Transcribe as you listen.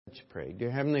Let's pray.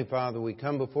 Dear Heavenly Father, we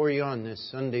come before you on this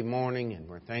Sunday morning, and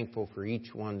we're thankful for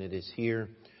each one that is here.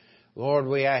 Lord,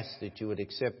 we ask that you would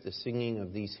accept the singing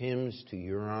of these hymns to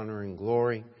your honor and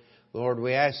glory. Lord,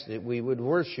 we ask that we would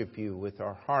worship you with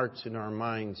our hearts and our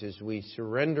minds as we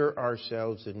surrender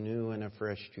ourselves anew and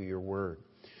afresh to your word.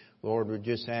 Lord,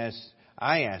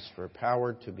 I ask for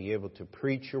power to be able to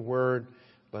preach your word,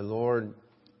 but Lord,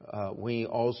 we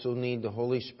also need the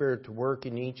Holy Spirit to work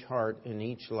in each heart and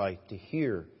each life to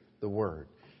hear the word.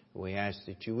 We ask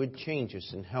that you would change us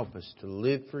and help us to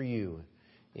live for you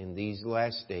in these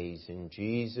last days. In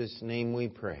Jesus' name we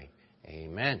pray.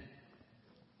 Amen.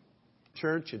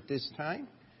 Church, at this time,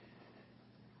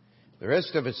 the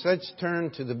rest of us, let's turn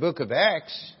to the book of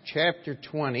Acts, chapter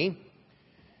 20.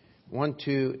 I want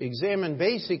to examine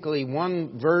basically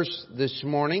one verse this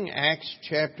morning, Acts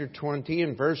chapter 20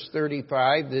 and verse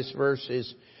 35. This verse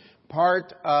is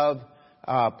part of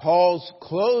Paul's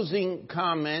closing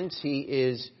comments. He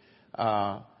is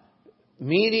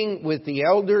meeting with the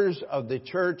elders of the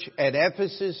church at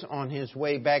Ephesus on his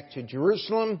way back to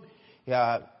Jerusalem.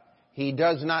 He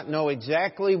does not know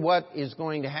exactly what is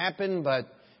going to happen, but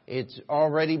it's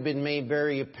already been made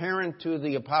very apparent to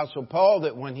the Apostle Paul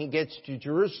that when he gets to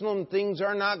Jerusalem, things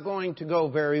are not going to go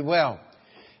very well.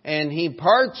 And he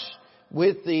parts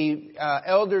with the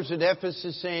elders at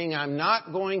Ephesus saying, I'm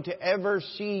not going to ever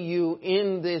see you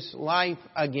in this life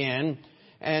again.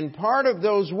 And part of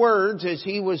those words, as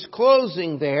he was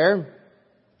closing there,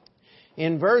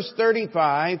 in verse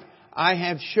 35, I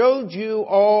have showed you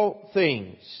all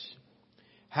things,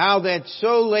 how that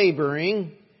so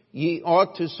laboring ye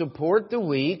ought to support the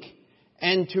weak,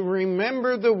 and to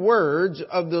remember the words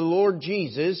of the Lord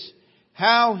Jesus,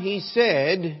 how he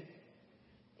said,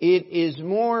 it is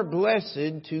more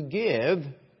blessed to give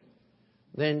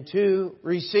than to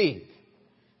receive.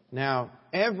 Now,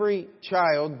 every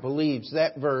child believes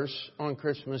that verse on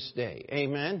Christmas Day.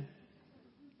 Amen?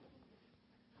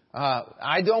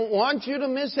 I don't want you to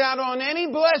miss out on any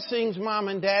blessings, Mom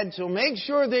and Dad, so make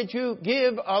sure that you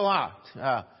give a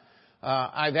lot.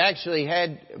 I've actually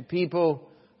had people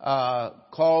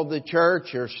call the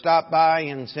church or stop by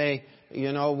and say,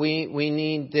 you know, we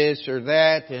need this or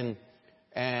that, and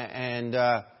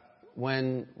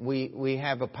when we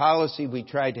have a policy, we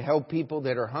try to help people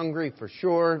that are hungry for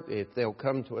sure. If they'll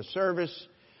come to a service,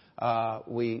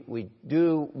 we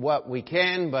do what we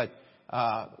can. But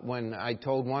when I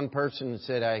told one person that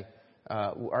said,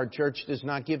 our church does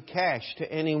not give cash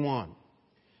to anyone,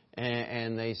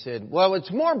 and they said, well,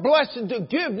 it's more blessed to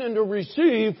give than to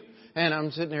receive. And I'm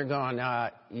sitting there going,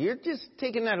 you're just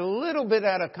taking that a little bit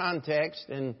out of context,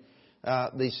 and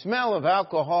the smell of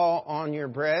alcohol on your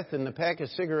breath and the pack of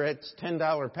cigarettes,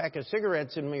 $10 pack of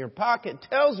cigarettes in your pocket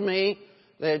tells me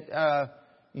that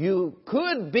you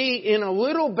could be in a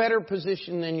little better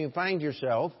position than you find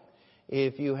yourself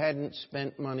if you hadn't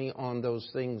spent money on those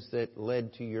things that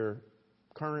led to your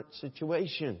current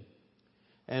situation.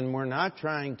 And we're not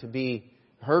trying to be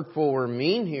hurtful or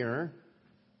mean here,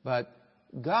 but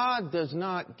God does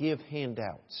not give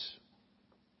handouts.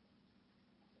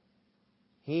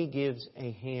 He gives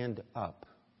a hand up.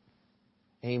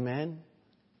 Amen?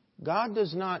 God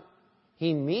does not,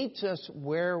 He meets us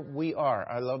where we are.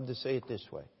 I love to say it this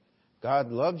way.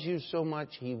 God loves you so much,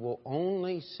 He will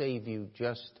only save you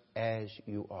just as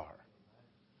you are.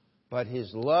 But His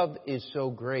love is so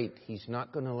great, He's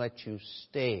not going to let you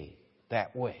stay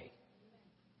that way.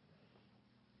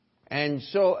 And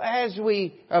so as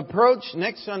we approach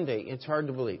next Sunday, it's hard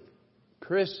to believe,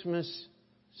 Christmas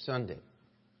Sunday.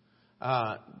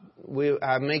 I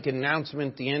make an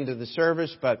announcement at the end of the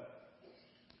service, but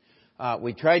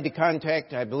we tried to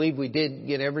contact, I believe we did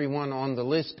get everyone on the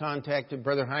list contacted.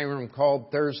 Brother Hiram called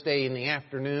Thursday in the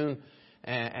afternoon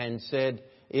and said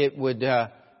it would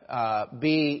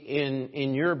be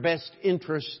in your best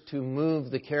interest to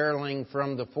move the caroling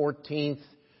from the 14th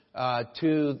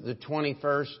to the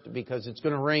 21st because it's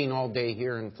going to rain all day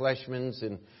here in Fleshman's.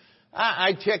 And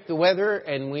I checked the weather,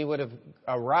 and we would have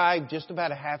arrived just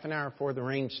about a half an hour before the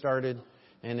rain started,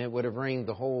 and it would have rained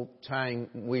the whole time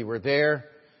we were there.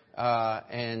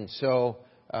 And so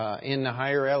in the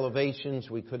higher elevations,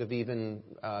 we could have even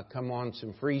come on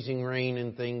some freezing rain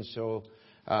and things. So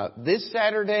this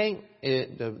Saturday,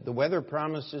 the weather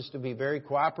promises to be very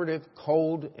cooperative,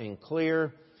 cold and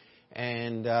clear,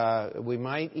 and we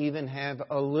might even have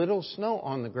a little snow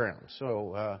on the ground.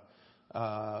 So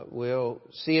we'll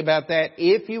see about that.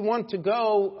 If you want to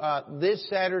go this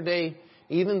Saturday,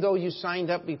 even though you signed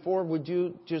up before, would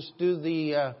you just do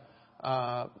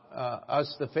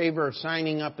us the favor of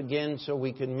signing up again so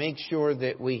we can make sure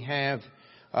that we have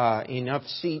enough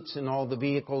seats in all the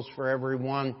vehicles for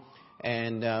everyone?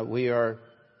 And we are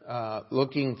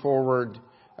looking forward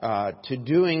to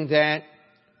doing that.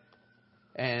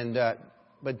 And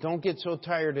but don't get so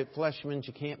tired at Fleshman's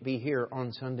you can't be here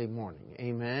on Sunday morning.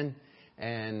 Amen.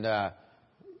 And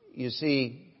you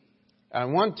see, I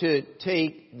want to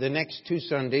take the next 2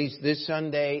 Sundays, this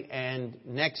Sunday and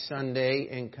next Sunday,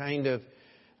 and kind of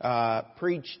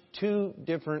preach 2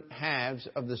 different halves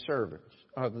of the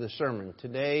sermon.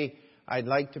 Today, I'd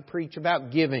like to preach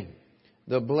about giving,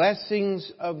 the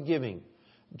blessings of giving.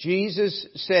 Jesus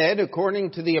said,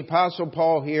 according to the Apostle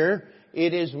Paul here,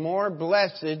 it is more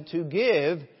blessed to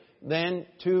give than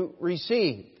to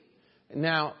receive.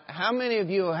 Now, how many of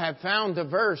you have found a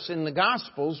verse in the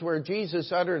Gospels where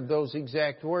Jesus uttered those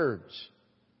exact words?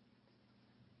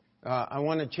 I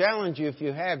want to challenge you, if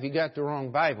you have, you got the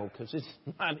wrong Bible, because it's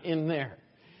not in there.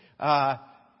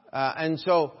 And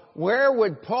so, where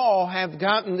would Paul have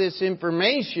gotten this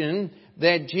information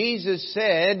that Jesus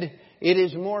said it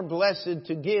is more blessed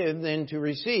to give than to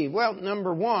receive? Well,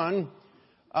 number one,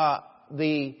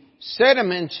 the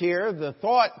sentiments here, the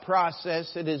thought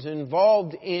process that is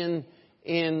involved in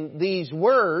these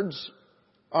words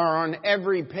are on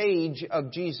every page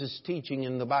of Jesus' teaching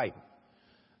in the Bible.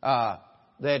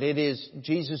 That it is,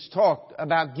 Jesus talked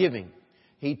about giving.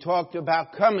 He talked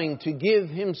about coming to give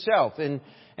Himself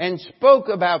and spoke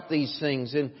about these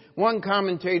things. And one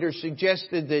commentator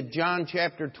suggested that John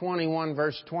chapter 21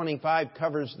 verse 25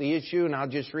 covers the issue, and I'll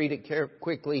just read it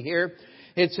quickly here.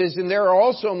 It says, "And there are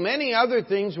also many other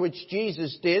things which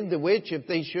Jesus did, the which, if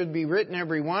they should be written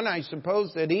every one, I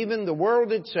suppose that even the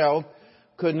world itself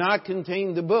could not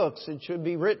contain the books that should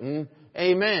be written."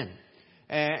 Amen.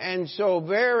 And so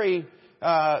very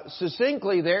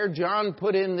succinctly there, John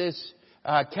put in this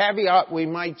caveat, we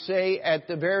might say, at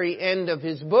the very end of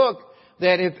his book,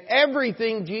 that if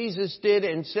everything Jesus did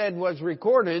and said was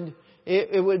recorded,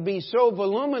 it would be so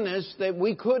voluminous that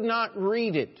we could not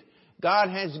read it. God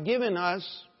has given us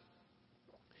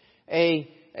a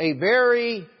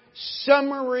very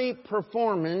summary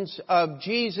performance of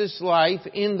Jesus' life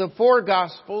in the 4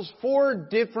 Gospels, 4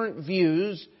 different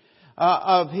views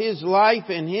of His life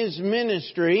and His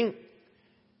ministry.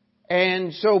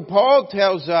 And so Paul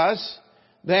tells us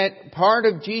that part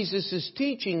of Jesus'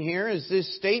 teaching here is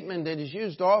this statement that is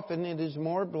used often: it is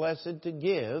more blessed to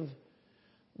give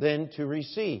than to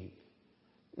receive.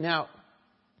 Now,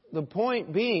 the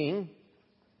point being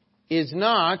is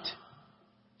not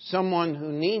someone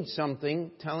who needs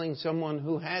something telling someone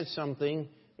who has something,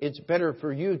 it's better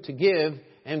for you to give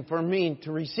and for me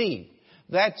to receive.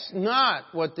 That's not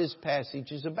what this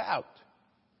passage is about.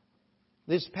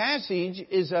 This passage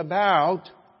is about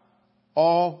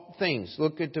all things.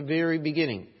 Look at the very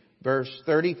beginning. Verse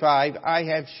 35, "I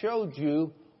have showed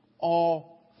you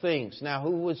all things." Now,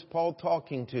 who was Paul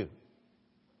talking to?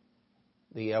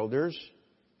 The elders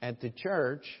at the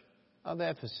church of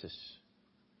Ephesus.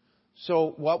 So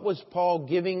what was Paul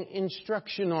giving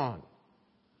instruction on?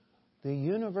 The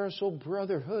universal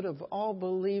brotherhood of all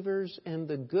believers and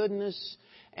the goodness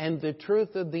and the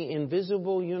truth of the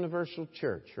invisible universal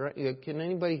church. Right? Can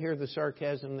anybody hear the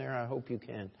sarcasm there? I hope you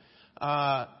can.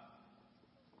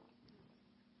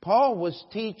 Paul was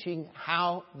teaching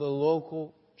how the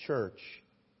local church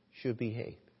should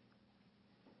behave.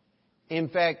 In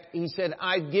fact, he said,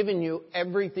 I've given you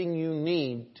everything you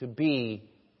need to be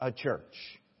a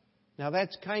church. Now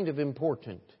that's kind of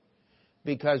important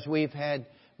because we've had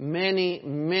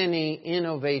many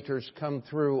innovators come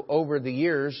through over the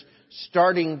years,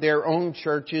 starting their own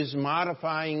churches,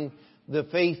 modifying the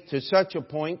faith to such a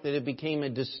point that it became a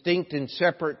distinct and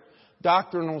separate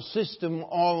doctrinal system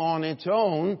all on its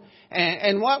own.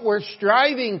 And what we're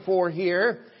striving for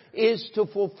here is to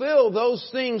fulfill those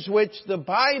things which the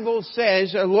Bible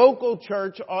says a local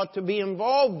church ought to be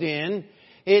involved in.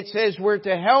 It says we're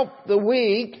to help the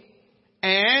weak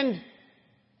and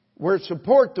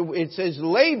it says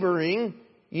laboring,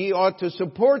 ye ought to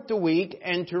support the weak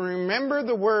and to remember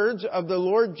the words of the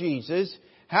Lord Jesus,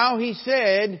 how He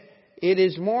said, it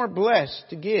is more blessed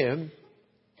to give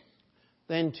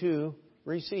than to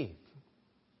receive.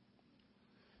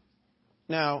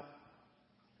 Now,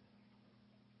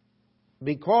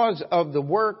 because of the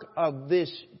work of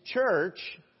this church,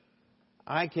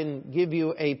 I can give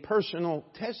you a personal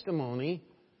testimony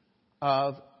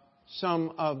of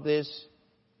some of this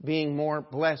being more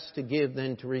blessed to give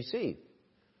than to receive.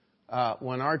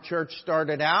 When our church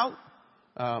started out,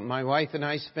 my wife and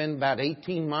I spent about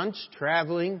 18 months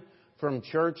traveling from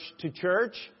church to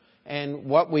church. And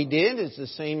what we did is the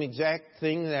same exact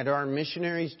thing that our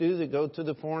missionaries do that go to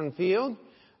the foreign field.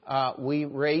 We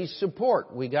raised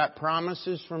support. We got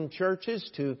promises from churches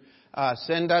to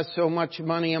send us so much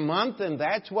money a month, and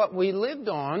that's what we lived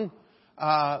on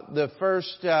the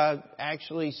first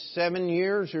actually 7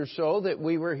 years or so that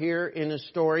we were here in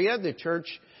Astoria. The church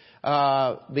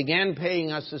began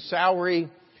paying us a salary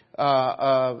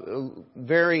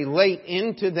very late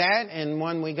into that, and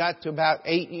when we got to about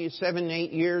 7,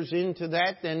 8 years into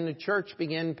that, then the church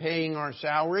began paying our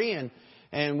salary,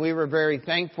 and we were very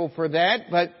thankful for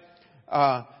that. But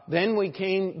then we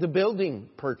came the building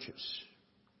purchase.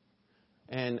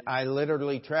 And I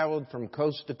literally traveled from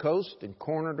coast to coast and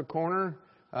corner to corner.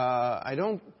 I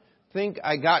don't think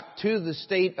I got to the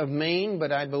state of Maine,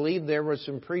 but I believe there were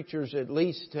some preachers at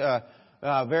least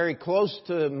very close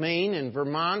to Maine and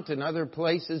Vermont and other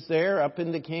places there up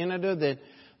into Canada that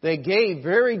they gave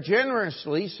very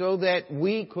generously so that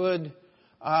we could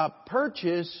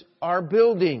purchase our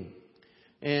building.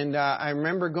 And I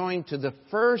remember going to the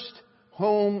first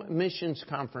home missions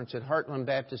conference at Heartland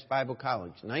Baptist Bible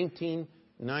College,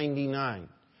 1999.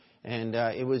 And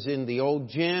it was in the old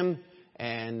gym.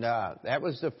 And that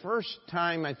was the first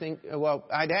time, I think, well,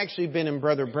 I'd actually been in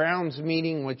Brother Brown's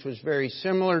meeting, which was very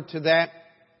similar to that,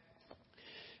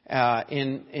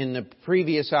 in the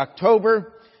previous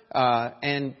October.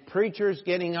 And preachers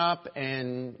getting up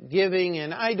and giving,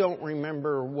 and I don't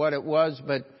remember what it was,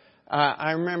 but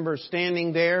I remember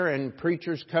standing there and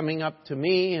preachers coming up to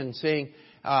me and saying,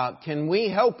 can we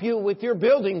help you with your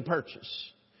building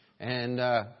purchase? And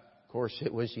of course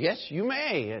it was, yes, you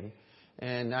may.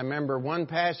 And I remember one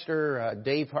pastor,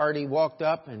 Dave Hardy, walked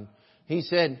up and he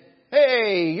said,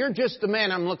 hey, you're just the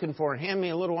man I'm looking for. Hand me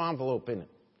a little envelope in it.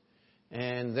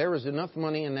 And there was enough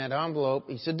money in that envelope.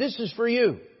 He said, this is for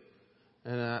you.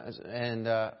 And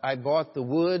I bought the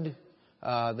wood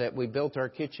that we built our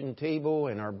kitchen table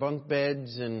and our bunk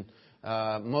beds, and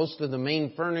most of the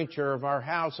main furniture of our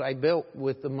house I built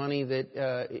with the money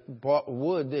that bought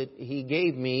wood that he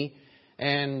gave me.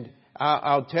 And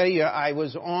I'll tell you, I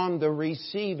was on the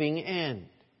receiving end.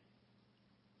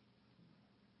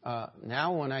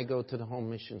 Now when I go to the Home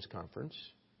Missions Conference,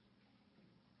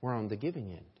 we're on the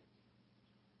giving end.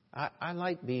 I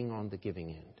like being on the giving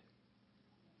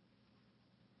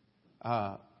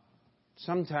end.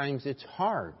 Sometimes it's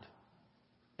hard.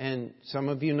 And some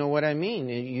of you know what I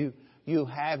mean. You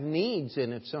have needs,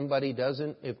 and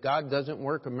if God doesn't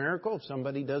work a miracle, if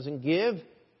somebody doesn't give,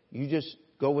 you just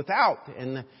go without.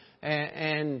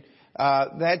 And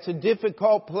that's a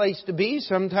difficult place to be.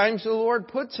 Sometimes the Lord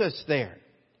puts us there.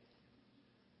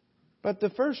 But the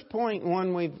first point,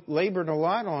 one we've labored a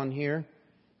lot on here,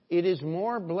 it is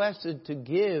more blessed to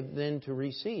give than to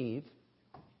receive,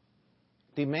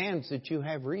 demands that you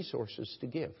have resources to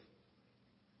give.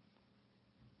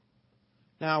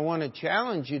 Now, I want to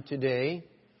challenge you today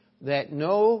that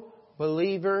no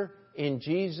believer in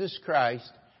Jesus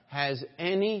Christ has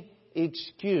any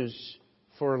excuse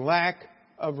for lack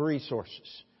of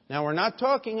resources. Now, we're not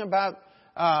talking about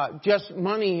just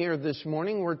money here this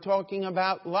morning. We're talking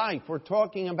about life. We're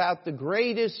talking about the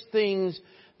greatest things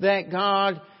that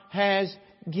God has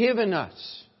given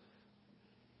us.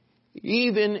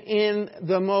 Even in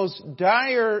the most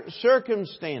dire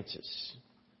circumstances,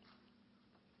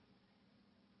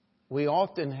 we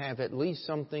often have at least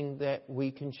something that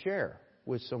we can share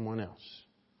with someone else.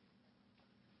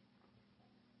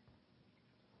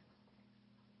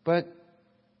 But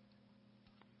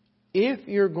if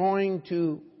you're going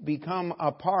to become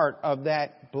a part of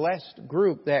that blessed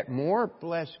group, that more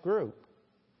blessed group,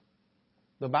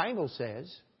 the Bible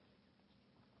says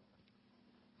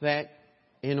that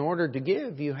in order to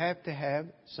give, you have to have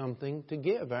something to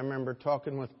give. I remember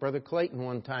talking with Brother Clayton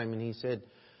one time, and he said,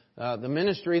 the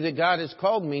ministry that God has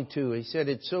called me to, he said,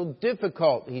 it's so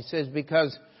difficult. He says,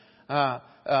 because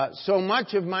so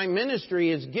much of my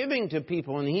ministry is giving to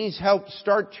people, and he's helped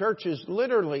start churches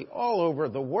literally all over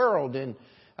the world. And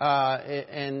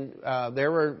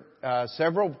there were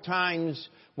several times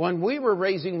when we were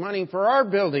raising money for our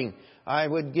building. I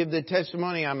would give the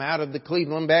testimony. I'm out of the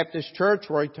Cleveland Baptist Church.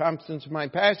 Roy Thompson's my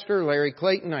pastor. Larry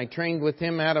Clayton, I trained with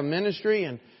him out of ministry.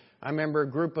 And I remember a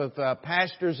group of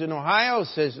pastors in Ohio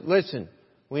says, listen,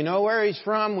 we know where he's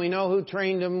from. We know who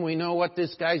trained him. We know what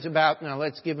this guy's about. Now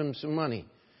let's give him some money.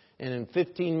 And in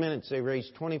 15 minutes, they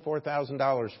raised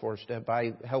 $24,000 for us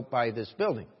to help buy this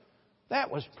building.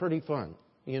 That was pretty fun.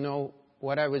 You know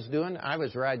what I was doing? I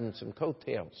was riding some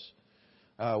coattails,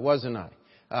 wasn't I?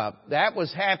 That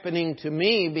was happening to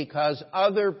me because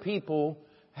other people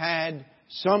had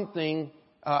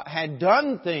had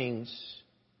done things,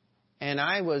 and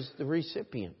I was the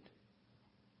recipient.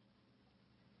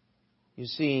 You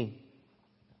see,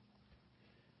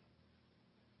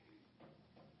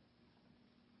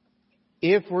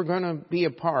 if we're going to be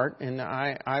a part, and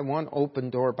I want Open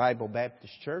Door Bible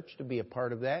Baptist Church to be a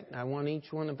part of that, and I want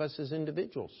each one of us as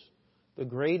individuals. The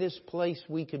greatest place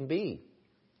we can be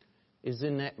is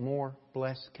in that more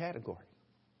blessed category.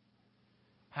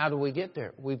 How do we get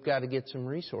there? We've got to get some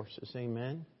resources.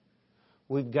 Amen.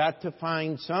 We've got to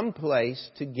find some place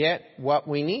to get what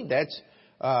we need. That's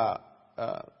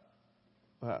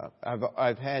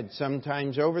I've had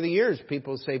sometimes over the years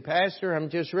people say, Pastor, I'm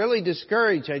just really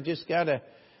discouraged.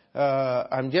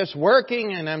 I'm just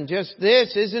working and I'm just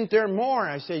this. Isn't there more?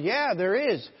 I said, yeah, there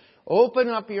is. Open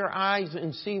up your eyes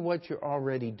and see what you're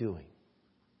already doing.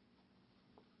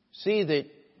 See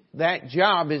that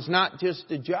job is not just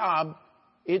a job.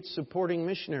 It's supporting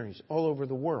missionaries all over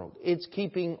the world. It's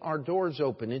keeping our doors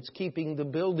open. It's keeping the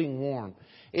building warm.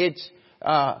 It's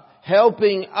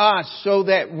helping us so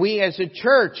that we as a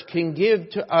church can give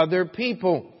to other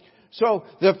people. So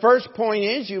the first point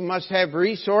is you must have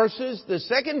resources. The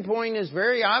second point is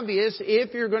very obvious.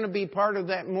 If you're going to be part of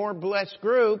that more blessed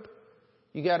group,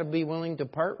 you got to be willing to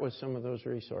part with some of those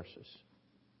resources.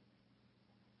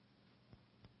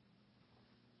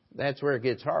 That's where it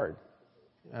gets hard.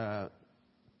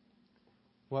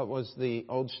 What was the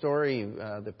old story?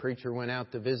 The preacher went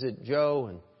out to visit Joe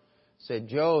and said,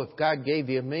 Joe, if God gave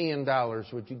you $1 million,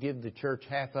 would you give the church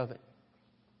half of it?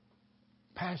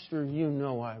 Pastor, you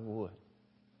know I would.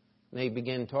 And they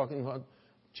began talking about,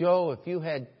 Joe, if you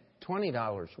had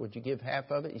 $20, would you give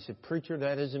half of it? He said, Preacher,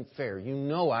 that isn't fair. You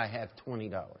know I have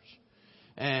 $20.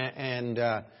 And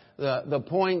the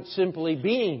point simply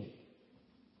being,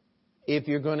 if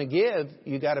you're going to give,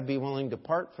 you got to be willing to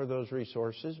part for those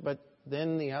resources. But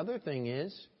then the other thing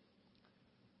is,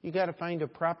 you got to find a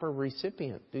proper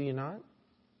recipient, do you not?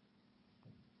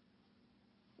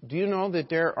 Do you know that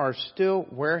there are still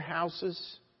warehouses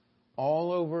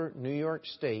all over New York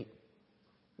State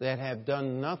that have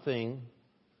done nothing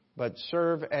but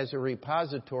serve as a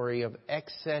repository of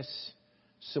excess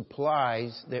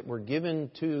supplies that were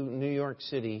given to New York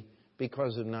City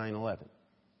because of 9/11?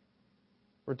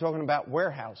 We're talking about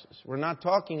warehouses. We're not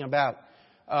talking about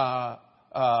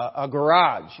a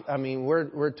garage. I mean,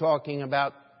 we're talking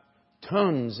about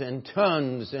tons and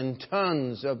tons and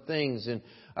tons of things. And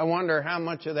I wonder how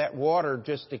much of that water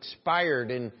just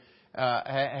expired and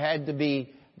had to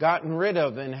be gotten rid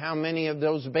of, and how many of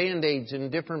those Band-Aids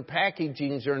and different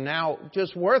packagings are now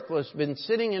just worthless, been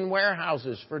sitting in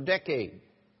warehouses for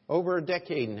over a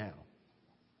decade now,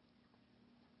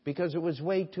 because it was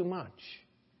way too much.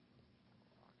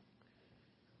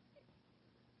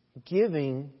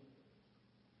 Giving,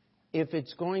 if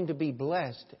it's going to be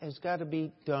blessed, has got to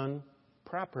be done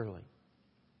properly.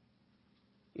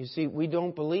 You see, we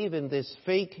don't believe in this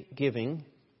fake giving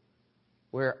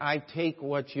where I take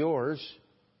what's yours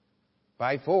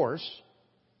by force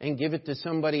and give it to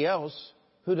somebody else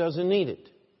who doesn't need it.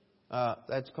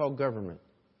 That's called government.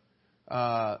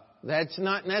 That's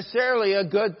not necessarily a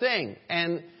good thing.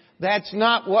 And that's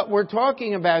not what we're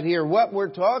talking about here. What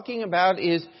we're talking about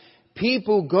is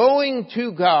people going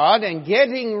to God and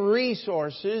getting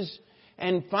resources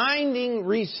and finding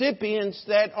recipients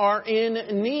that are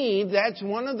in need. That's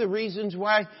one of the reasons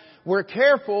why we're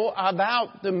careful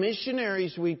about the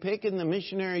missionaries we pick and the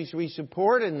missionaries we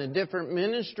support and the different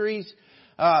ministries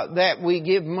that we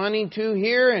give money to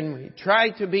here. And we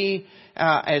try to be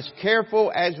as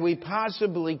careful as we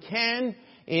possibly can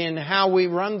in how we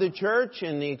run the church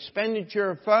and the expenditure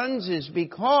of funds, is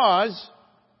because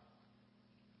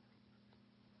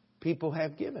people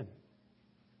have given.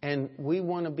 And we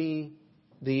want to be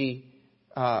the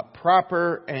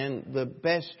proper and the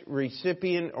best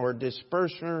recipient or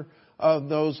disperser of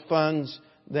those funds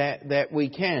that we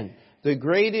can. The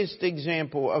greatest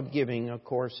example of giving, of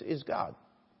course, is God.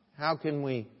 How can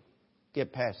we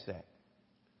get past that?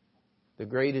 The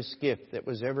greatest gift that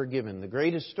was ever given. The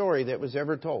greatest story that was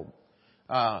ever told.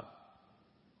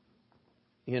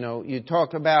 You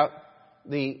talk about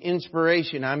the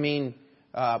inspiration. I mean,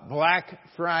 Black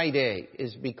Friday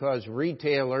is because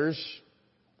retailers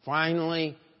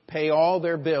finally pay all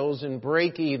their bills and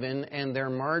break even, and their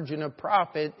margin of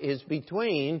profit is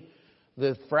between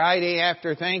the Friday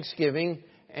after Thanksgiving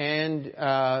and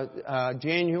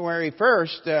January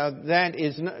 1st.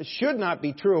 That should not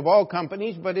be true of all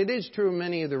companies, but it is true of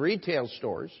many of the retail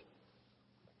stores.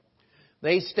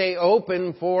 They stay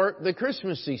open for the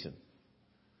Christmas season.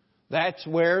 That's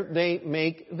where they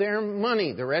make their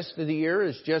money. The rest of the year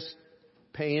is just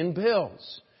paying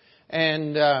bills.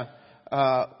 And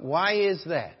why is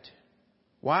that?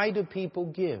 Why do people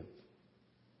give?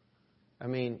 I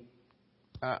mean,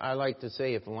 I like to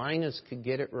say, if Linus could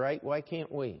get it right, why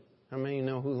can't we? How many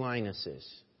know who Linus is?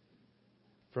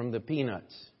 From the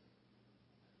Peanuts.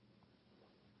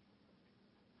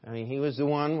 I mean, he was the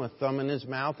one with thumb in his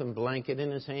mouth and blanket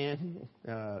in his hand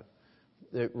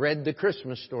that read the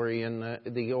Christmas story in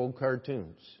the old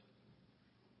cartoons.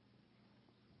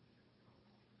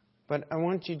 But I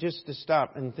want you just to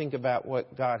stop and think about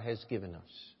what God has given us.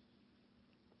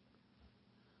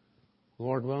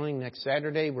 Lord willing, next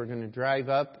Saturday we're going to drive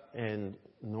up, and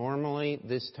normally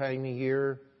this time of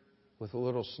year, with a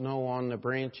little snow on the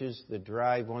branches, the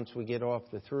drive once we get off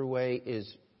the thruway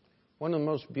is one of the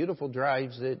most beautiful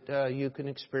drives that you can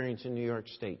experience in New York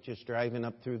State. Just driving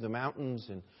up through the mountains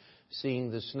and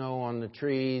seeing the snow on the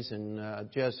trees and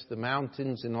just the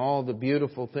mountains and all the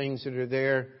beautiful things that are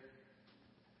there.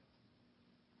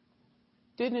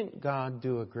 Didn't God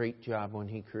do a great job when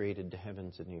He created the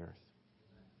heavens and the earth?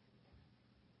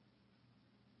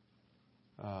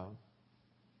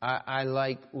 I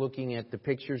like looking at the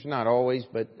pictures, not always,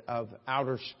 but of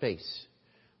outer space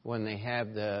when they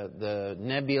have the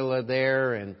nebula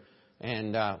there. And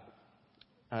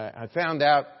I found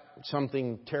out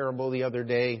something terrible the other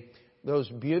day. Those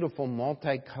beautiful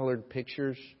multicolored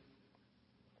pictures.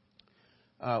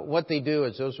 What they do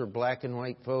is those are black and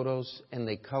white photos, and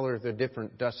they color the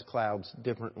different dust clouds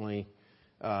differently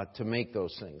to make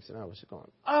those things. And I was going,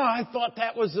 I thought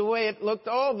that was the way it looked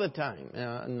all the time.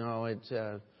 No, it's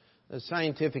a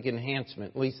scientific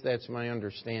enhancement. At least that's my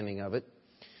understanding of it.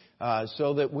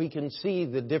 So that we can see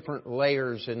the different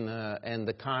layers and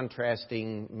the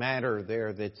contrasting matter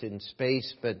there that's in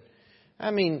space. But,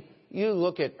 I mean, you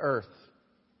look at Earth.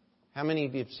 How many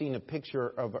of you have seen a picture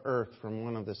of Earth from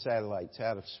one of the satellites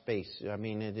out of space? I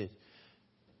mean, it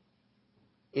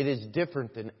is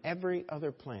different than every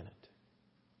other planet.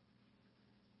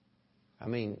 I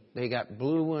mean, they got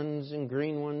blue ones and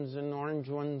green ones and orange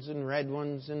ones and red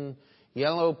ones and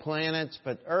yellow planets,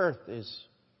 but Earth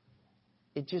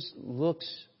it just looks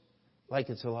like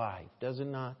it's alive, does it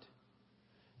not?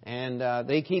 And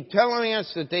they keep telling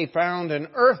us that they found an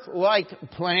Earth-like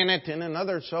planet in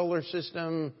another solar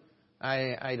system.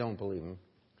 I don't believe them.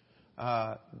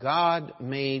 God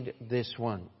made this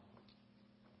one.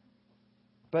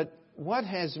 But what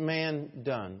has man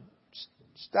done?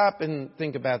 Stop and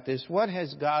think about this. What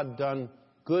has God done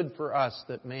good for us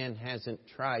that man hasn't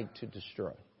tried to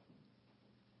destroy?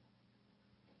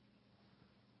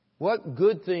 What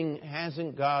good thing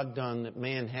hasn't God done that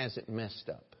man hasn't messed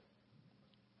up?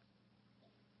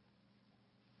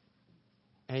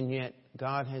 And yet,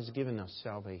 God has given us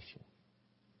salvation.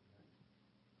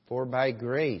 For by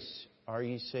grace are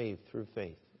ye saved through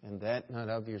faith, and that not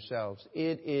of yourselves.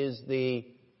 It is the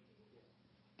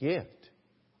gift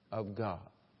of God,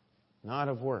 not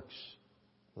of works,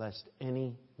 lest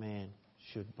any man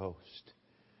should boast.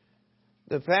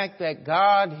 The fact that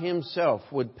God Himself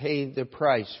would pay the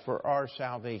price for our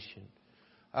salvation.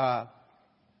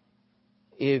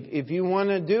 If you want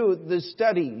to do the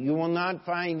study, you will not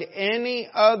find any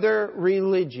other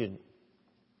religion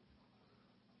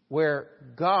where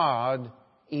God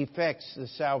effects the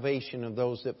salvation of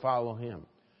those that follow Him.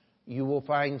 You will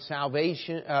find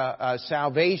salvation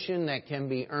that can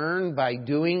be earned by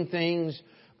doing things,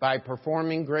 by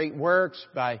performing great works,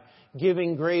 by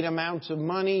giving great amounts of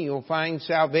money. You'll find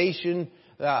salvation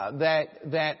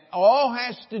that all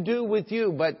has to do with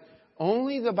you, but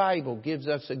only the Bible gives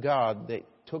us a God that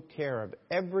took care of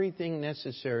everything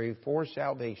necessary for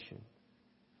salvation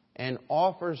and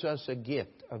offers us a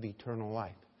gift of eternal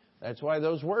life. That's why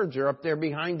those words are up there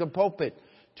behind the pulpit,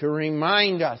 to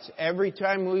remind us every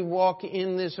time we walk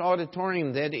in this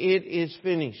auditorium that it is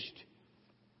finished.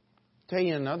 I'll tell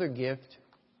you another gift.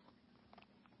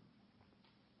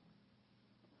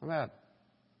 How about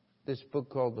this book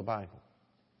called the Bible?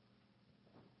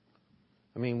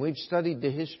 I mean, we've studied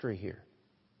the history here.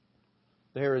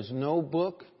 There is no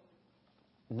book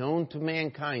known to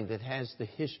mankind that has the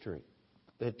history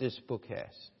that this book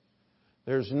has.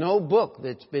 There's no book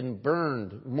that's been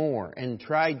burned more and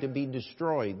tried to be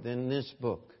destroyed than this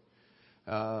book.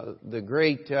 The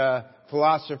great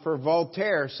philosopher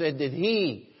Voltaire said that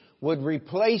he would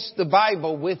replace the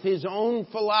Bible with his own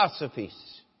philosophies.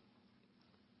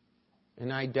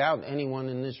 And I doubt anyone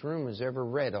in this room has ever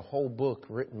read a whole book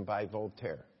written by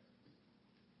Voltaire.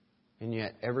 And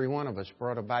yet every one of us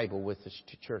brought a Bible with us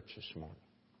to church this morning.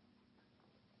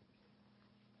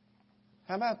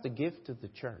 How about the gift of the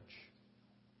church?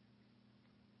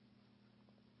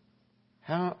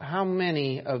 How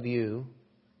many of you,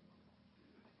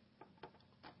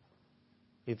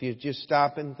 if you just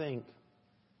stop and think,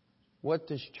 what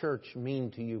does church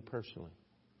mean to you personally?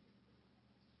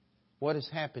 What has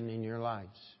happened in your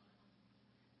lives?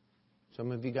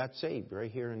 Some of you got saved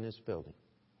right here in this building.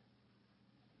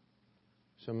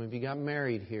 Some of you got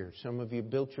married here. Some of you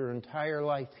built your entire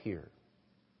life here.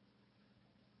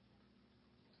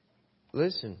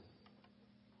 Listen,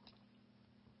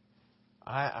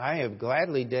 I have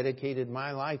gladly dedicated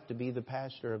my life to be the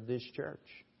pastor of this church.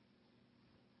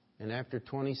 And after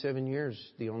 27 years,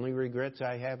 the only regrets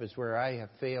I have is where I have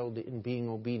failed in being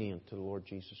obedient to the Lord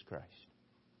Jesus Christ.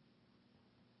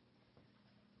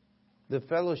 The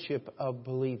fellowship of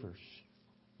believers.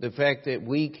 The fact that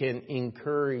we can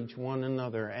encourage one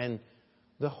another and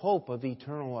the hope of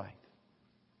eternal life.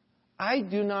 I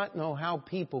do not know how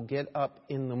people get up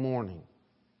in the morning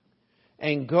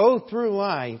and go through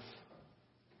life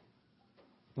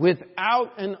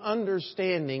without an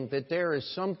understanding that there is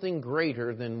something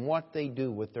greater than what they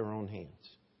do with their own hands.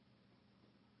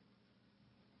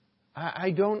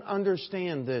 I don't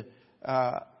understand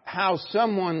how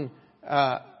someone...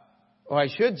 I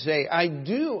should say, I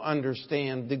do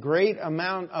understand the great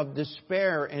amount of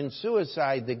despair and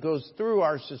suicide that goes through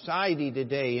our society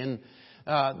today, and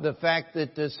the fact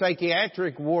that the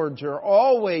psychiatric wards are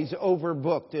always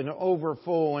overbooked and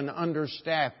overfull and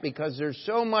understaffed because there's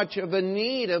so much of a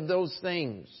need of those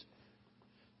things.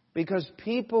 Because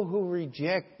people who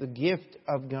reject the gift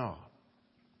of God,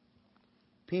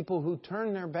 people who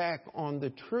turn their back on the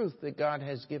truth that God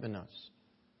has given us,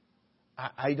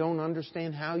 I don't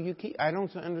understand how I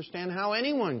don't understand how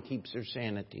anyone keeps their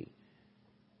sanity.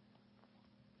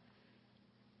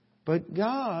 But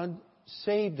God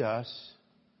saved us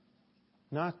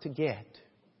not to get,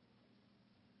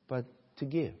 but to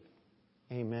give.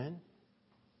 Amen?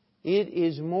 It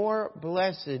is more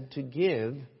blessed to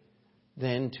give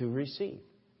than to receive.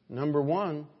 Number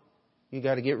one, you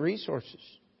got to get resources.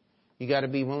 You got to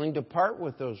be willing to part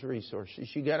with those resources.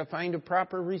 You got to find a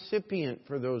proper recipient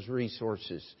for those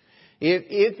resources.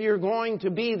 If you're going to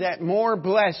be that more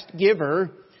blessed giver,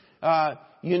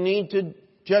 you need to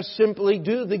just simply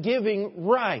do the giving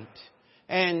right.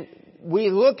 And we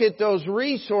look at those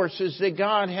resources that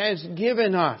God has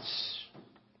given us.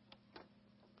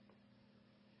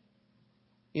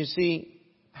 You see,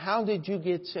 how did you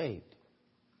get saved?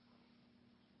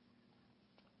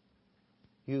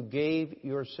 You gave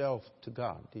yourself to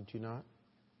God, did you not?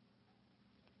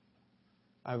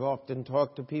 I've often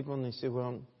talked to people and they say,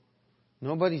 well,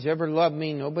 nobody's ever loved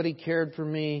me. Nobody cared for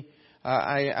me.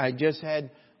 I just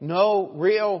had no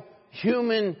real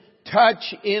human touch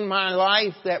in my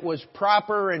life that was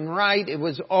proper and right. It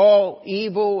was all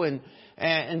evil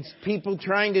and people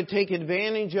trying to take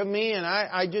advantage of me. And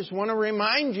I just want to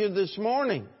remind you this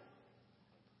morning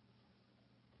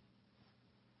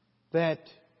that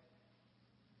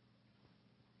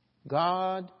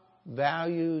God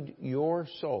valued your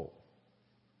soul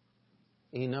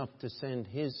enough to send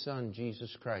His Son,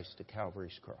 Jesus Christ, to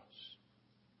Calvary's cross.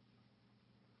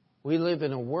 We live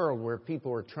in a world where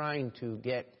people are trying to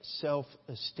get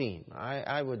self-esteem.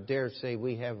 I would dare say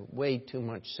we have way too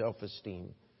much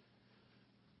self-esteem.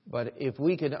 But if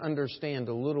we could understand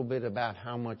a little bit about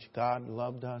how much God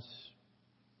loved us,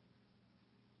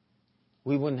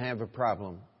 we wouldn't have a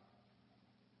problem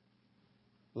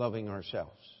loving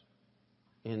ourselves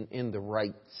in the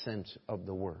right sense of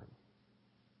the word.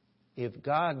 If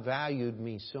God valued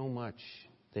me so much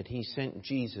that He sent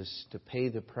Jesus to pay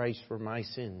the price for my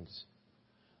sins,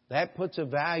 that puts a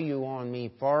value on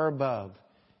me far above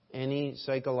any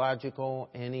psychological,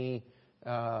 any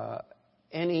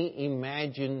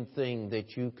imagined thing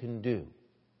that you can do.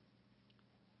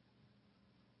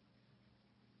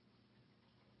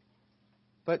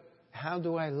 But how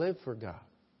do I live for God?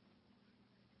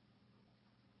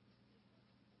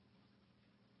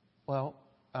 Well,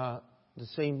 the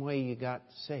same way you got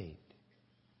saved.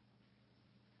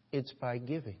 It's by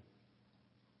giving.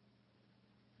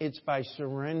 It's by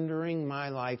surrendering my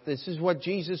life. This is what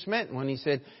Jesus meant when He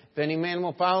said, if any man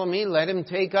will follow me, let him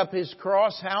take up his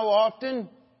cross. How often?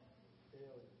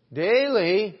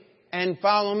 Daily. And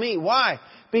follow me. Why?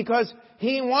 Because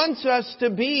He wants us to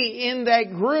be in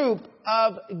that group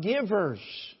of givers.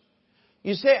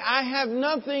 You say, I have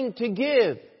nothing to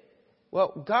give.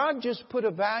 Well, God just put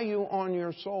a value on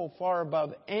your soul far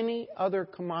above any other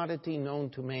commodity known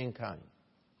to mankind.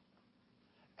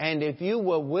 And if you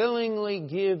will willingly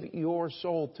give your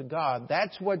soul to God,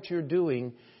 that's what you're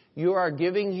doing. You are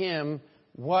giving Him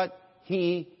what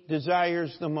He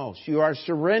desires the most. You are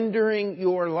surrendering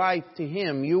your life to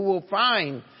Him. You will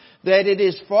find that it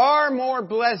is far more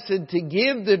blessed to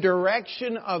give the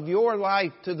direction of your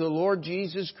life to the Lord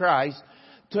Jesus Christ,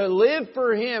 to live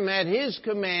for Him at His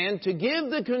command, to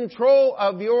give the control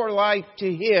of your life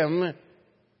to Him,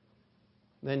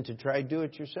 than to try to do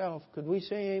it yourself. Could we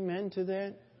say amen to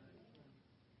that?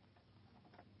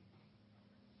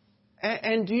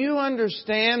 And do you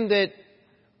understand that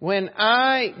when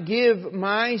I give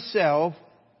myself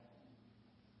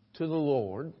to the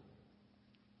Lord,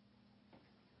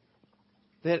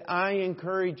 that I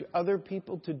encourage other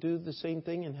people to do the same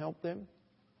thing and help them?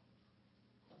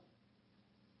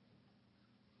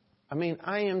 I mean,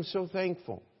 I am so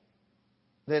thankful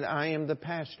that I am the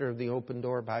pastor of the Open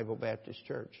Door Bible Baptist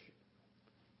Church.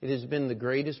 It has been the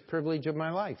greatest privilege of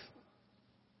my life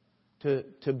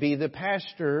to be the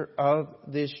pastor of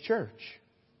this church.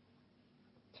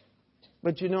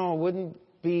 But it wouldn't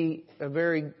be a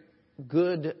very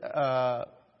good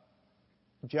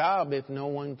job if no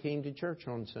one came to church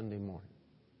on Sunday morning.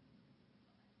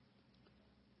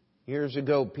 Years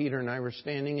ago, Peter and I were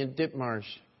standing at Ditmarsh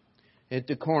at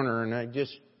the corner, and I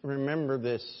just remember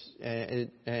this.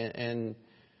 And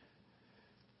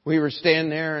we were standing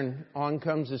there, and on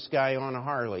comes this guy on a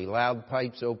Harley, loud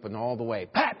pipes open all the way,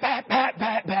 pat, pat, pat,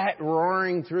 pat, pat,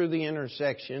 roaring through the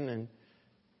intersection.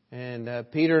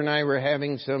 And Peter and I were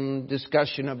having some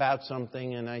discussion about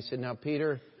something, and I said, "Now,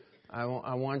 Peter,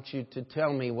 I want you to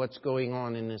tell me what's going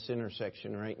on in this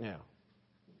intersection right now."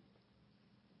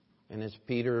 And as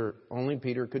only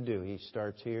Peter could do, he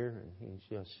starts here,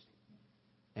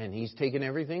 and he's taking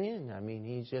everything in. I mean,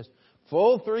 he's just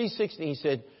full 360. He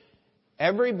said,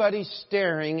 "Everybody's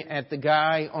staring at the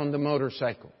guy on the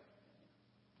motorcycle."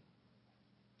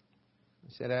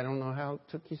 I said, "I don't know how it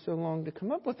took you so long to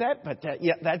come up with that, but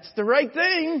that's the right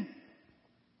thing."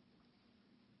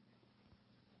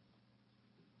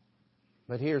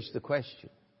 But here's the question.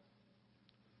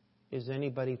 Is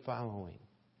anybody following?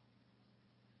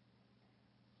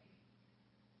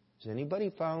 Is anybody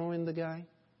following the guy?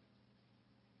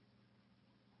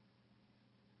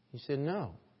 He said,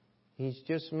 "No. He's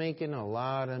just making a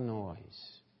lot of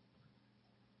noise."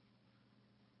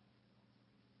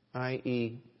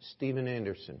 I.e. Steven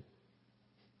Anderson.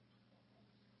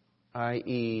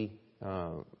 I.e.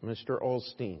 Mr.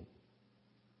 Olstein.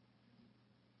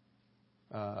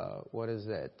 What is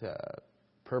that?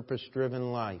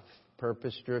 Purpose-driven life.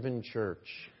 Purpose-driven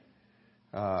church.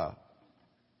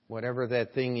 Whatever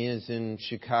that thing is in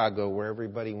Chicago where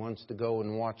everybody wants to go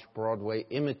and watch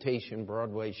imitation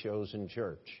Broadway shows in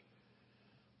church.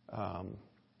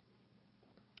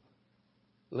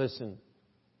 Listen,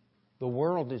 the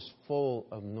world is full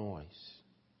of noise,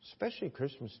 especially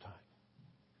Christmas time.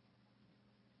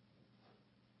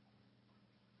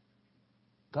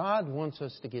 God wants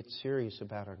us to get serious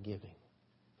about our giving.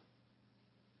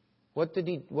 What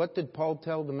did Paul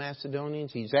tell the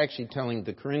Macedonians? He's actually telling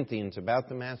the Corinthians about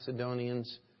the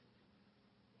Macedonians.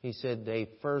 He said they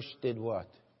first did what?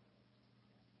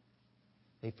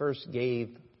 They first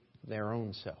gave their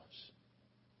own selves.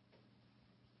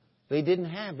 They didn't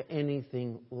have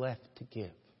anything left to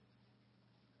give.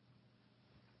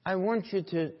 I want you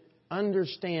to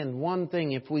understand one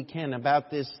thing, if we can, about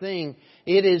this thing.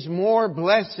 It is more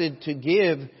blessed to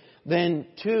give than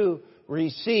to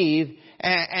receive.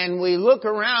 And we look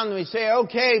around and we say,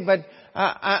 okay, but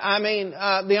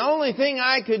the only thing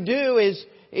I could do is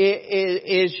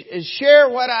share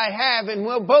what I have, and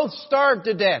we'll both starve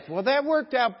to death. Well, that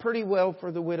worked out pretty well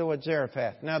for the widow at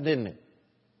Zarephath, now didn't it?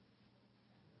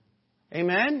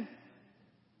 Amen?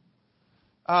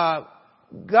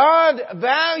 God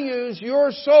values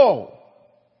your soul.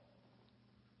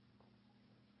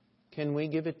 Can we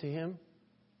give it to Him?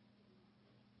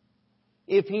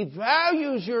 If He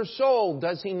values your soul,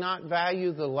 does He not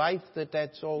value the life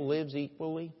that soul lives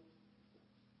equally?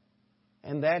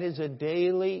 And that is a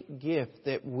daily gift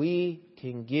that we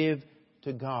can give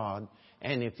to God.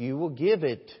 And if you will give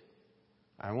it,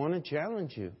 I want to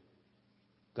challenge you.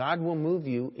 God will move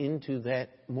you into that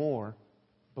more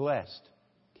blessed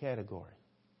category.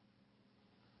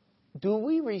 Do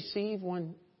we receive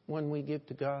when we give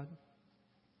to God?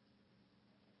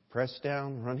 Pressed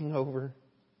down, running over,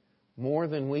 more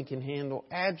than we can handle?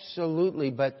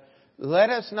 Absolutely. But let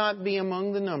us not be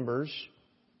among the numbers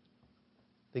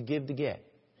that give to get.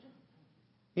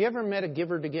 You ever met a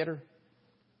giver to getter?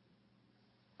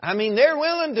 I mean, they're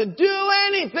willing to do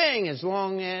anything as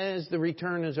long as the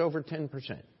return is over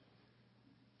 10%.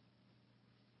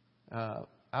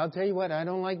 I'll tell you what, I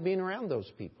don't like being around those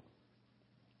people.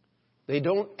 They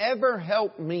don't ever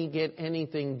help me get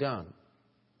anything done.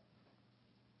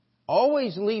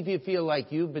 Always leave you feel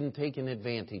like you've been taken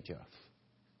advantage of.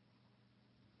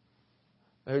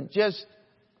 They're just,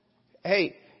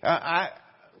 hey,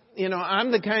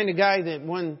 I'm the kind of guy that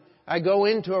when I go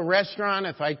into a restaurant,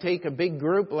 if I take a big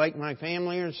group like my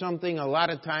family or something, a lot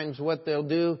of times what they'll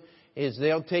do is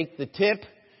they'll take the tip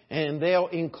and they'll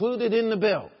include it in the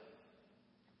bill.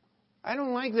 I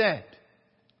don't like that.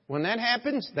 When that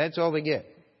happens, that's all they get.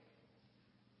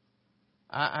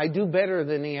 I do better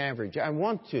than the average. I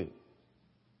want to.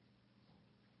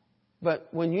 But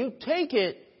when you take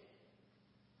it,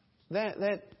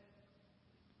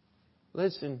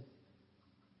 Listen,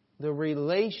 the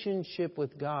relationship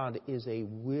with God is a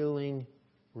willing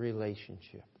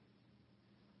relationship.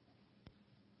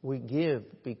 We give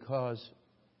because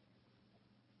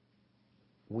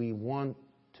we want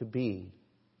to be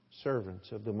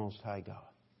servants of the Most High God.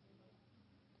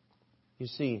 You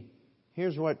see,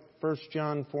 here's what 1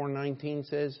 John 4:19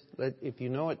 says. If you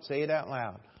know it, say it out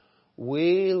loud.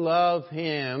 We love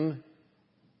Him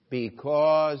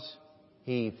because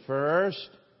He first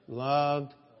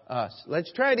loved us.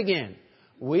 Let's try it again.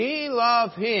 We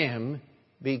love Him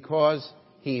because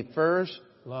He first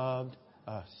loved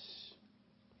us.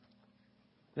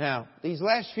 Now, these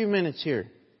last few minutes here,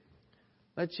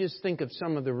 let's just think of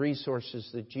some of the resources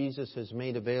that Jesus has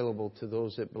made available to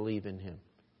those that believe in Him.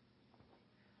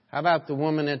 How about the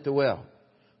woman at the well?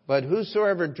 But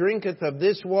whosoever drinketh of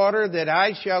this water that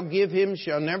I shall give him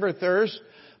shall never thirst,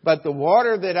 but the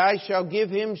water that I shall give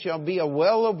him shall be a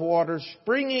well of water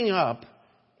springing up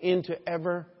into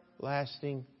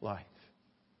everlasting life.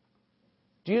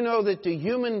 Do you know that the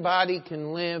human body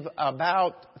can live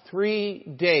about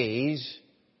 3 days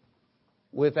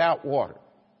without water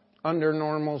under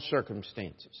normal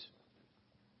circumstances?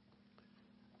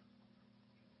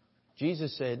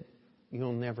 Jesus said,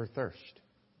 you'll never thirst.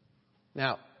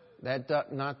 Now, that's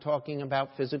not talking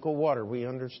about physical water. We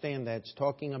understand that. It's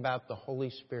talking about the Holy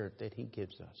Spirit that He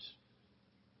gives us.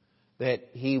 That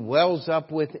He wells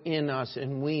up within us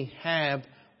and we have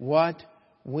what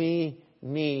we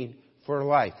need for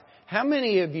life. How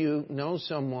many of you know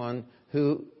someone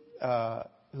who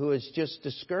is just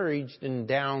discouraged and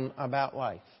down about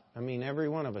life? I mean, every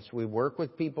one of us. We work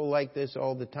with people like this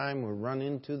all the time. We run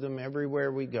into them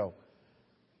everywhere we go.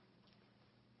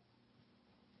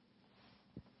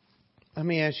 Let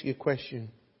me ask you a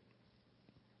question.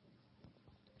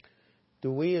 Do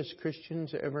we as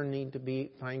Christians ever need to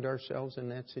find ourselves in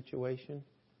that situation?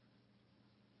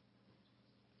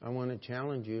 I want to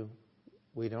challenge you.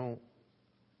 We don't.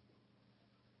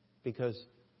 Because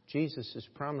Jesus has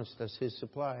promised us His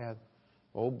supply.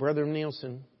 Old Brother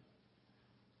Nielsen,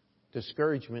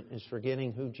 discouragement is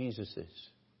forgetting who Jesus is.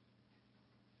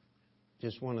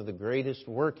 Just one of the greatest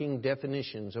working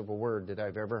definitions of a word that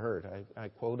I've ever heard. I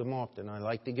quote him often. I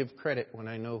like to give credit when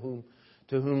I know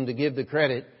to whom to give the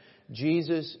credit.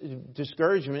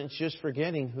 Discouragement is just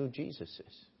forgetting who Jesus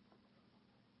is.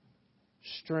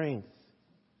 Strength.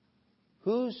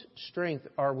 Whose strength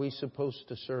are we supposed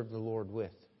to serve the Lord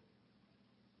with?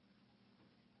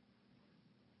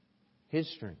 His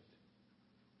strength.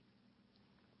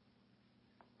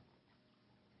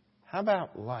 How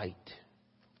about light?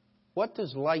 What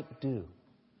does light do?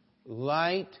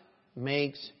 Light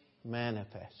makes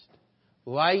manifest.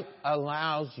 Light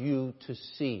allows you to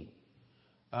see.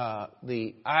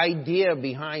 The idea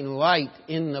behind light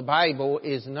in the Bible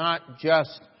is not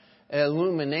just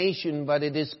illumination, but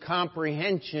it is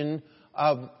comprehension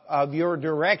of your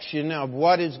direction, of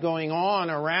what is going on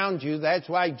around you. That's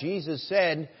why Jesus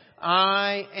said,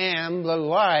 I am the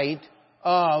light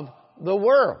of the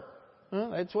world.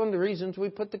 Well, that's one of the reasons we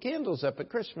put the candles up at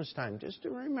Christmas time, just to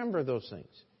remember those things.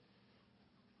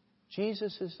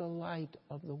 Jesus is the light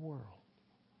of the world.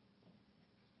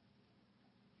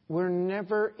 We're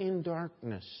never in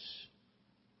darkness.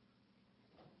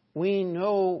 We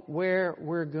know where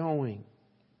we're going.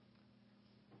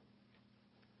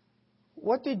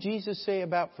 What did Jesus say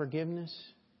about forgiveness?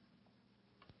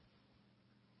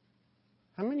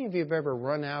 How many of you have ever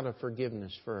run out of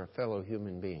forgiveness for a fellow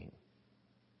human being?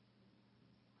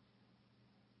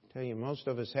 I tell you, most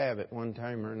of us have at one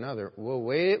time or another. Well,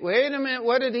 wait a minute.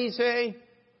 What did He say?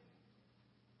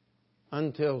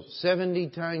 Until 70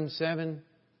 times 7.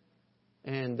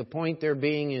 And the point there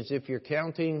being is if you're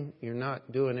counting, you're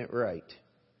not doing it right.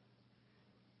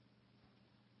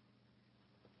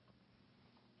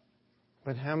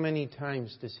 But how many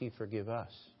times does He forgive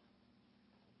us?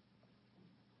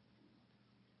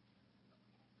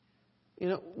 You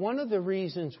know, one of the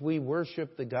reasons we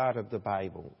worship the God of the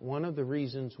Bible, one of the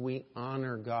reasons we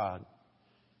honor God,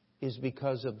 is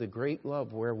because of the great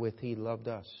love wherewith He loved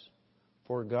us.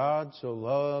 For God so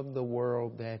loved the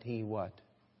world that He what?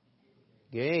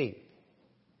 Gave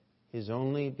His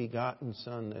only begotten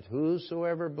Son, that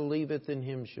whosoever believeth in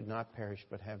Him should not perish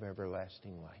but have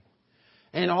everlasting life.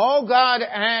 And all God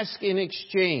asks in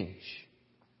exchange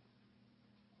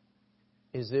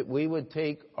is that we would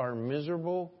take our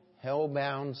miserable,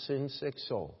 hell-bound, sin-sick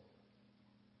soul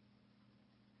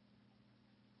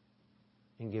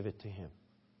and give it to Him.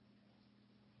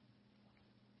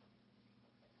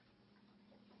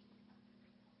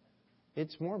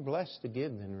 It's more blessed to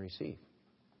give than receive.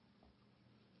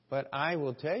 But I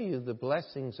will tell you, the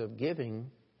blessings of giving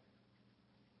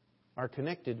are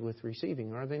connected with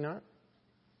receiving, are they not?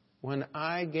 When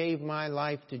I gave my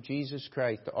life to Jesus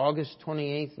Christ, August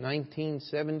 28th,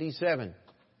 1977,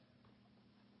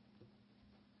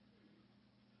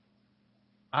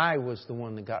 I was the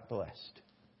one that got blessed.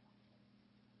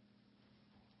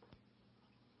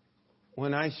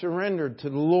 When I surrendered to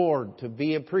the Lord to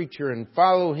be a preacher and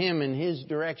follow Him in His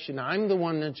direction, I'm the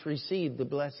one that's received the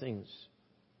blessings.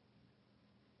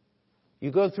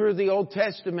 You go through the Old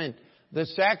Testament, the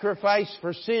sacrifice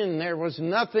for sin, there was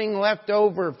nothing left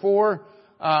over for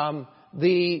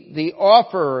the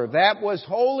offerer. That was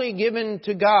wholly given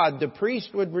to God. The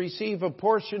priest would receive a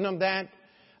portion of that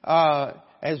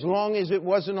as long as it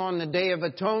wasn't on the Day of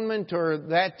Atonement or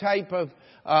that type of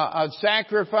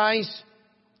sacrifice.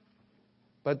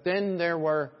 But then there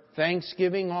were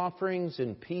thanksgiving offerings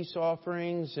and peace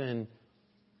offerings, and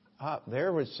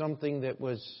there was something that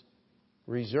was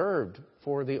reserved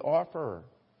for the offerer.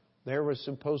 There was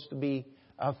supposed to be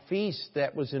a feast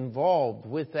that was involved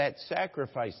with that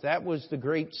sacrifice. That was the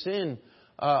great sin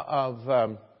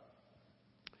of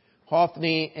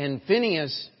Hophni and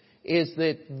Phinehas, is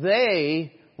that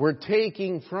they were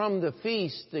taking from the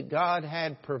feast that God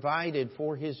had provided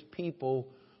for His people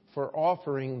for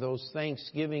offering those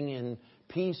thanksgiving and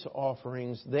peace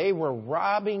offerings. They were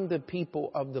robbing the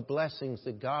people of the blessings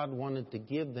that God wanted to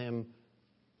give them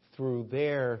through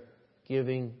their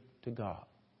giving to God.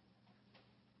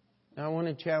 Now I want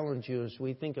to challenge you as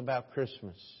we think about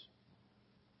Christmas.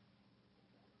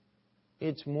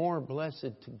 It's more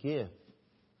blessed to give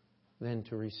than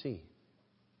to receive.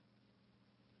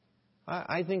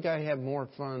 I think I have more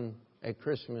fun at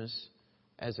Christmas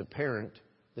as a parent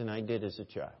than I did as a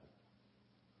child.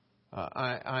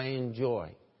 I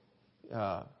enjoy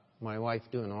my wife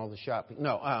doing all the shopping.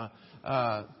 No,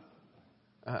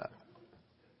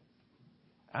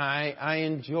 I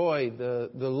enjoy the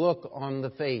look on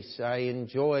the face. I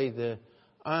enjoy the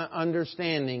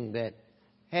understanding that,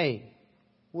 hey,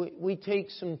 we take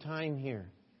some time here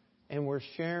and we're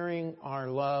sharing our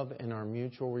love and our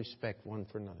mutual respect one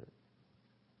for another.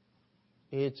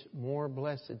 It's more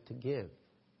blessed to give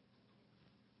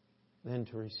than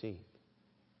to receive.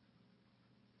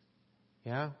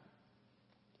 Yeah?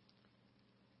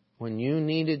 When you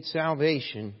needed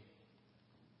salvation,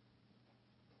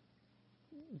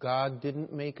 God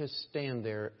didn't make us stand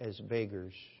there as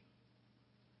beggars.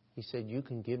 He said, you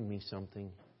can give me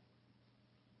something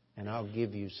and I'll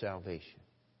give you salvation.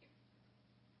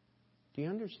 Do you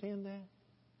understand that?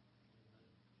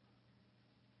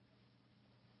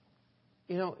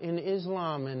 You know, in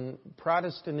Islam and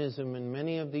Protestantism and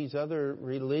many of these other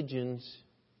religions,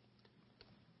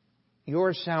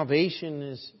 your salvation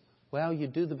is, well, you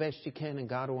do the best you can and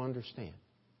God will understand.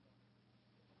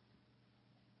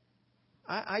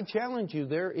 I challenge you,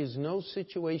 there is no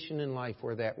situation in life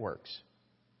where that works.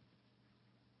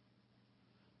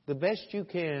 The best you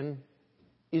can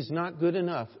is not good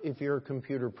enough if you're a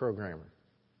computer programmer.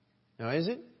 Now, is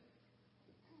it?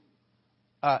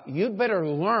 You'd better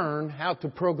learn how to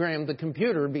program the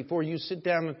computer before you sit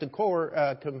down at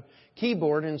the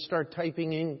keyboard and start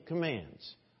typing in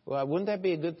commands. Well, wouldn't that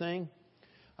be a good thing?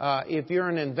 If you're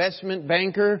an investment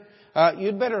banker,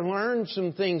 you'd better learn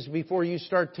some things before you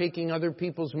start taking other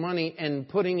people's money and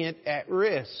putting it at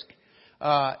risk.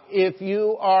 If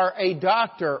you are a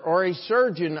doctor or a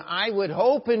surgeon, I would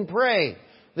hope and pray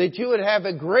that you would have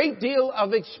a great deal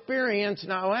of experience.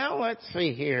 Now, well, let's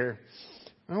see here.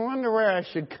 I wonder where I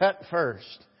should cut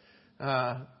first.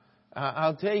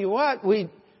 I'll tell you what, we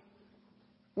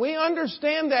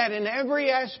understand that in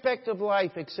every aspect of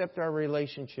life except our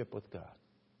relationship with God.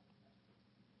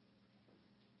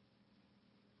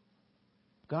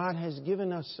 God has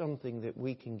given us something that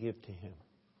we can give to Him.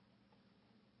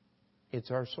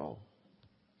 It's our soul.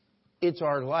 It's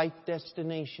our life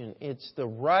destination. It's the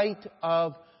right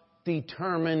of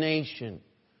determination.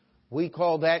 We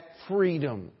call that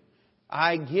freedom.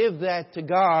 I give that to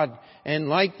God, and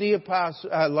like David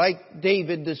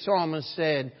the psalmist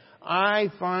said, I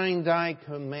find Thy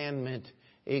commandment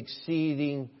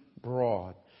exceeding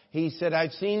broad. He said,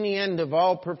 I've seen the end of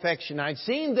all perfection. I've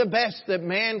seen the best that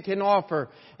man can offer.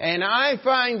 And I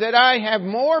find that I have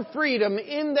more freedom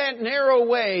in that narrow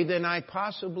way than I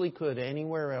possibly could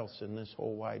anywhere else in this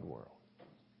whole wide world.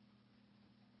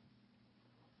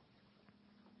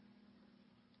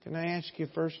 Can I ask you,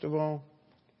 first of all,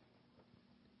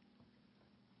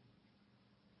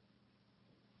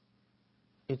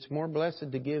 it's more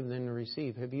blessed to give than to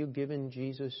receive. Have you given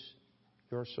Jesus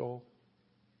your soul?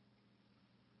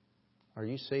 Are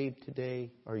you saved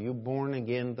today? Are you born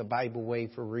again the Bible way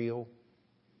for real?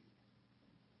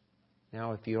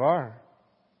 Now, if you are,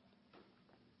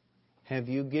 Have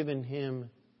you given Him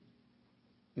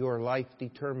your life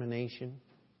determination?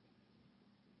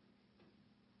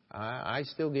 I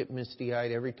still get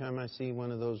misty-eyed every time I see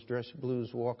one of those dress blues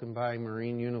walking by,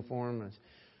 Marine uniform.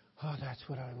 Oh, that's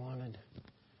what I wanted.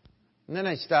 And then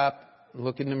I stop,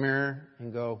 look in the mirror,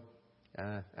 and go,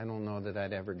 I don't know that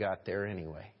I'd ever got there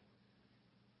anyway.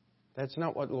 That's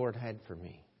not what Lord had for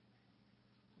me.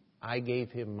 I gave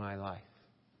Him my life.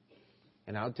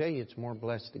 And I'll tell you, it's more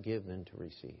blessed to give than to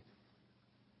receive.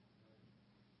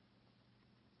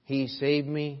 He saved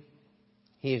me.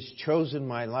 He has chosen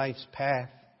my life's path.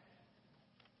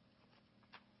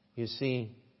 You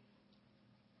see,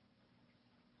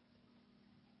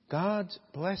 God's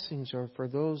blessings are for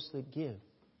those that give.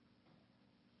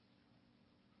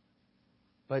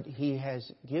 But He has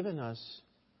given us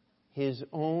His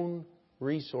own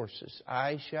resources.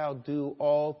 I shall do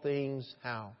all things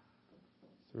how?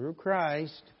 Through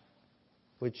Christ,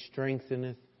 which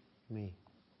strengtheneth me.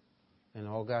 And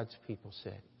all God's people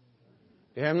said.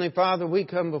 Dear Heavenly Father, we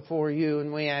come before You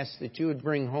and we ask that You would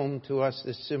bring home to us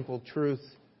this simple truth.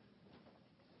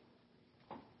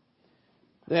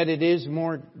 That it is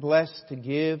more blessed to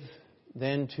give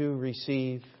than to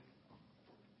receive.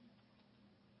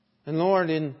 And Lord,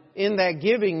 in that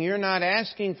giving, You're not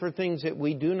asking for things that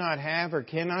we do not have or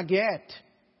cannot get.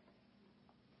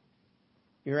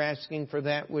 You're asking for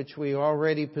that which we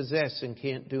already possess and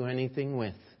can't do anything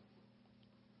with.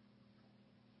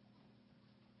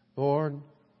 Lord,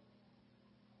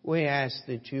 we ask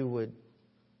that You would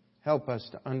help us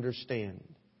to understand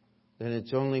that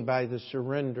it's only by the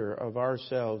surrender of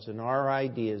ourselves and our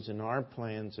ideas and our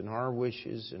plans and our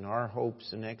wishes and our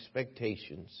hopes and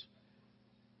expectations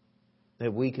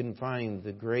that we can find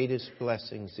the greatest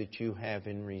blessings that You have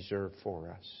in reserve for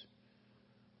us.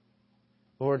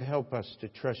 Lord, help us to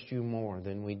trust You more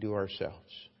than we do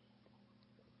ourselves.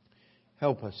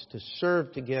 Help us to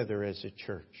serve together as a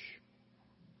church,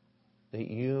 that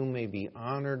You may be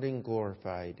honored and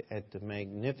glorified at the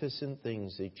magnificent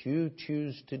things that You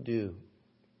choose to do,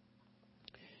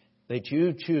 that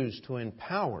You choose to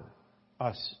empower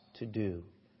us to do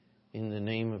in the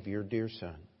name of Your dear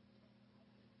Son.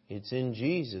 It's in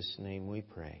Jesus' name we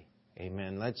pray.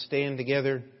 Amen. Let's stand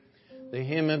together. The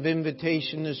hymn of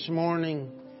invitation this morning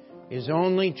is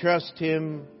Only Trust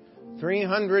Him.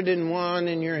 301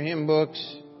 in your hymn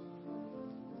books.